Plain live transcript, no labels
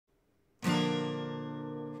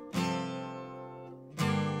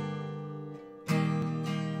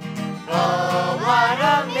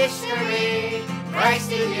mystery,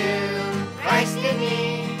 Christ in you, Christ in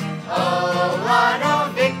me. Oh, what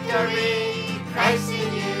a victory, Christ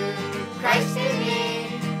in you, Christ in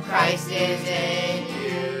me. Christ is in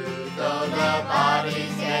you, though the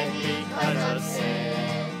body's dead because of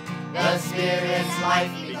sin, the Spirit's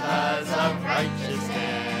life because of righteousness.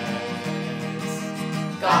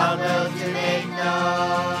 God will to make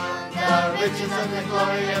known the riches of the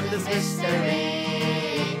glory of this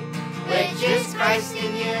mystery, which is Christ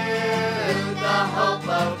in you, the hope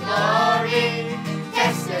of glory.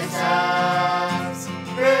 Test yourselves,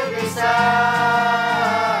 prove yourselves,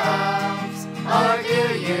 or do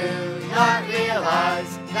you not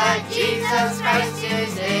realize that Jesus Christ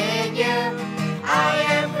is in you? I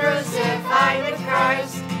am crucified with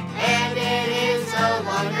Christ, and it is no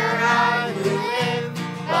longer I who live,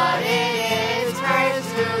 but it is Christ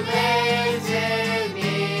who lives in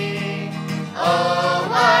me. Oh,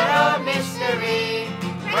 what a mystery,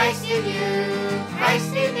 Christ in you,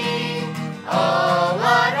 Christ in me. Oh,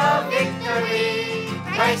 what a victory,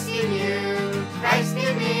 Christ in you, Christ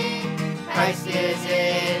in me. Christ is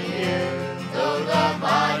in you, though the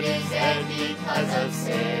body's dead because of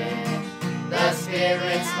sin, the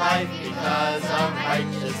Spirit's life because of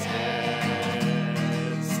righteousness.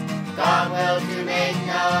 God will to make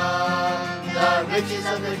known the riches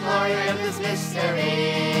of the glory of this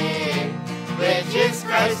mystery, which is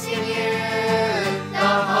Christ in you,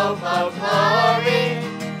 the hope of glory.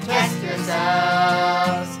 Test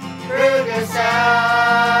yourselves, prove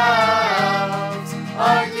yourselves,